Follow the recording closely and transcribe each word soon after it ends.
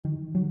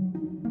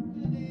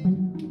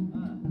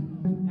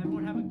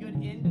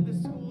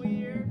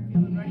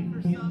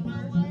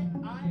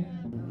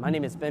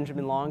name is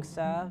Benjamin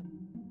Longstaff.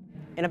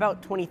 In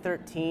about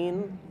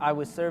 2013, I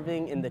was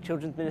serving in the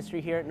children's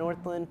ministry here at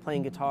Northland,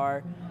 playing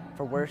guitar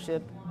for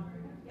worship.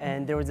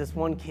 And there was this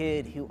one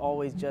kid who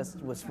always just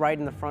was right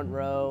in the front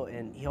row,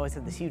 and he always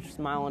had this huge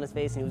smile on his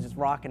face, and he was just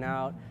rocking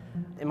out.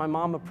 And my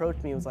mom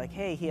approached me and was like,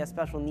 hey, he has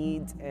special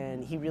needs,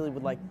 and he really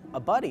would like a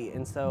buddy.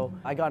 And so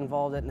I got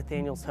involved at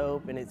Nathaniel's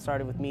Hope, and it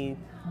started with me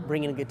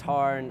bringing a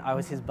guitar, and I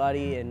was his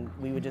buddy, and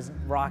we would just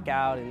rock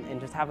out and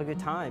just have a good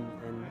time.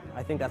 And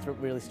I think that's what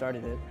really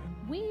started it.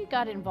 We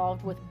got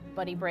involved with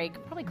Buddy Break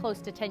probably close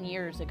to 10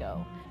 years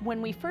ago.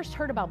 When we first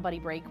heard about Buddy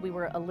Break, we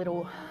were a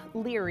little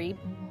leery.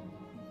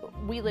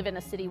 We live in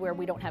a city where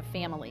we don't have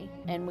family,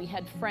 and we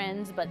had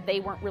friends, but they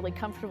weren't really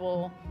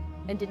comfortable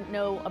and didn't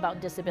know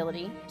about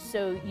disability.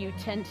 So you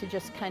tend to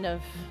just kind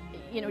of,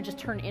 just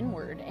turn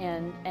inward,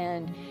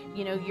 and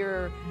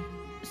your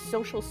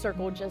social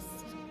circle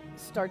just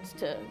starts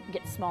to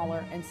get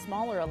smaller and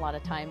smaller a lot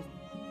of times.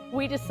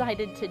 We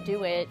decided to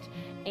do it,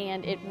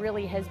 and it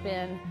really has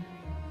been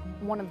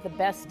one of the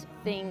best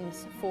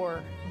things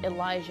for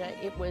Elijah.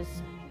 It was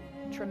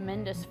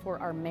tremendous for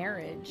our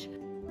marriage.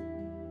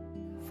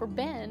 For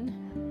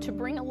Ben to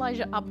bring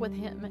Elijah up with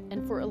him,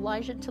 and for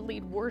Elijah to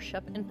lead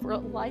worship, and for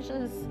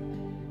Elijah's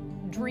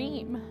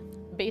dream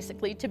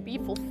basically to be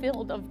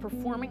fulfilled of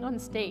performing on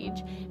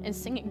stage and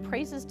singing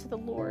praises to the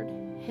Lord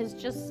has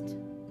just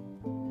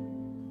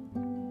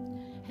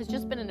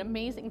been an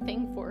amazing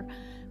thing for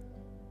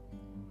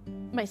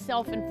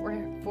myself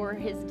and for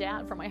his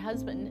dad, for my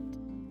husband.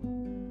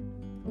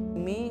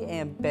 Me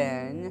and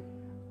Ben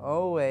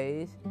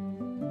always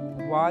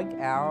walk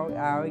out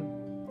our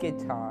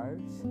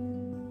guitars.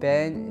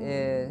 Ben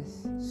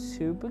is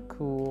super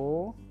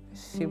cool,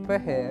 super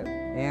hip,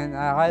 and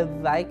I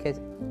like his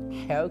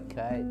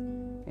haircut,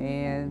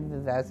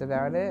 and that's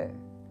about it.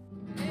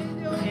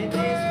 In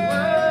this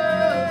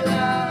world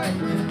I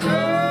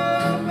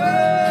overcome,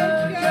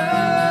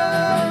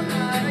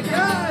 my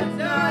God's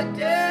not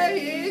dead,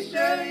 He's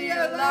surely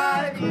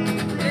alive,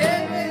 He's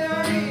living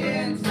on the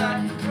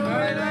inside,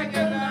 Lord, like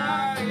a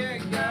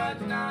lion,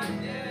 God's not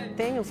dead.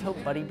 Nathaniel's Hope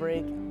Buddy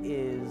Break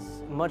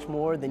is much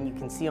more than you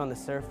can see on the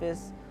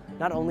surface.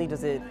 Not only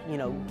does it,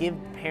 give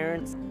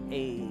parents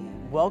a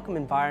welcome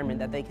environment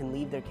that they can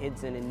leave their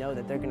kids in and know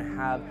that they're going to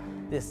have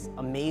this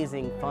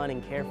amazing, fun,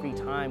 and carefree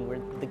time where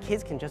the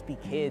kids can just be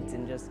kids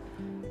and just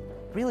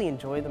really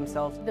enjoy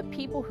themselves. The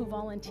people who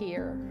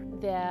volunteer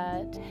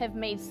that have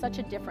made such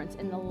a difference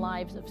in the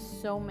lives of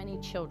so many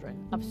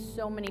children, of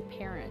so many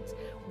parents,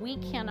 we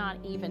cannot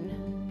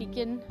even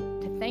begin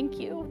to thank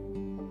you,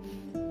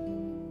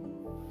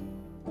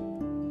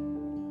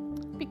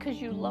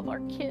 because you love our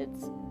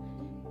kids.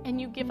 And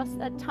you give us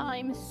that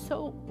time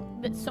so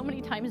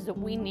many times that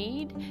we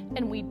need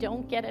and we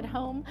don't get at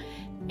home.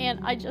 And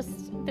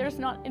there's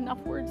not enough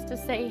words to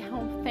say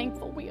how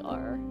thankful we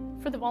are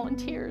for the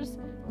volunteers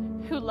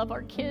who love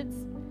our kids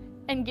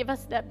and give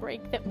us that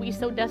break that we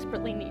so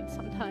desperately need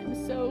sometimes.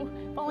 So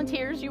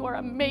volunteers, you are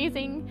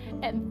amazing,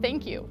 and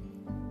thank you.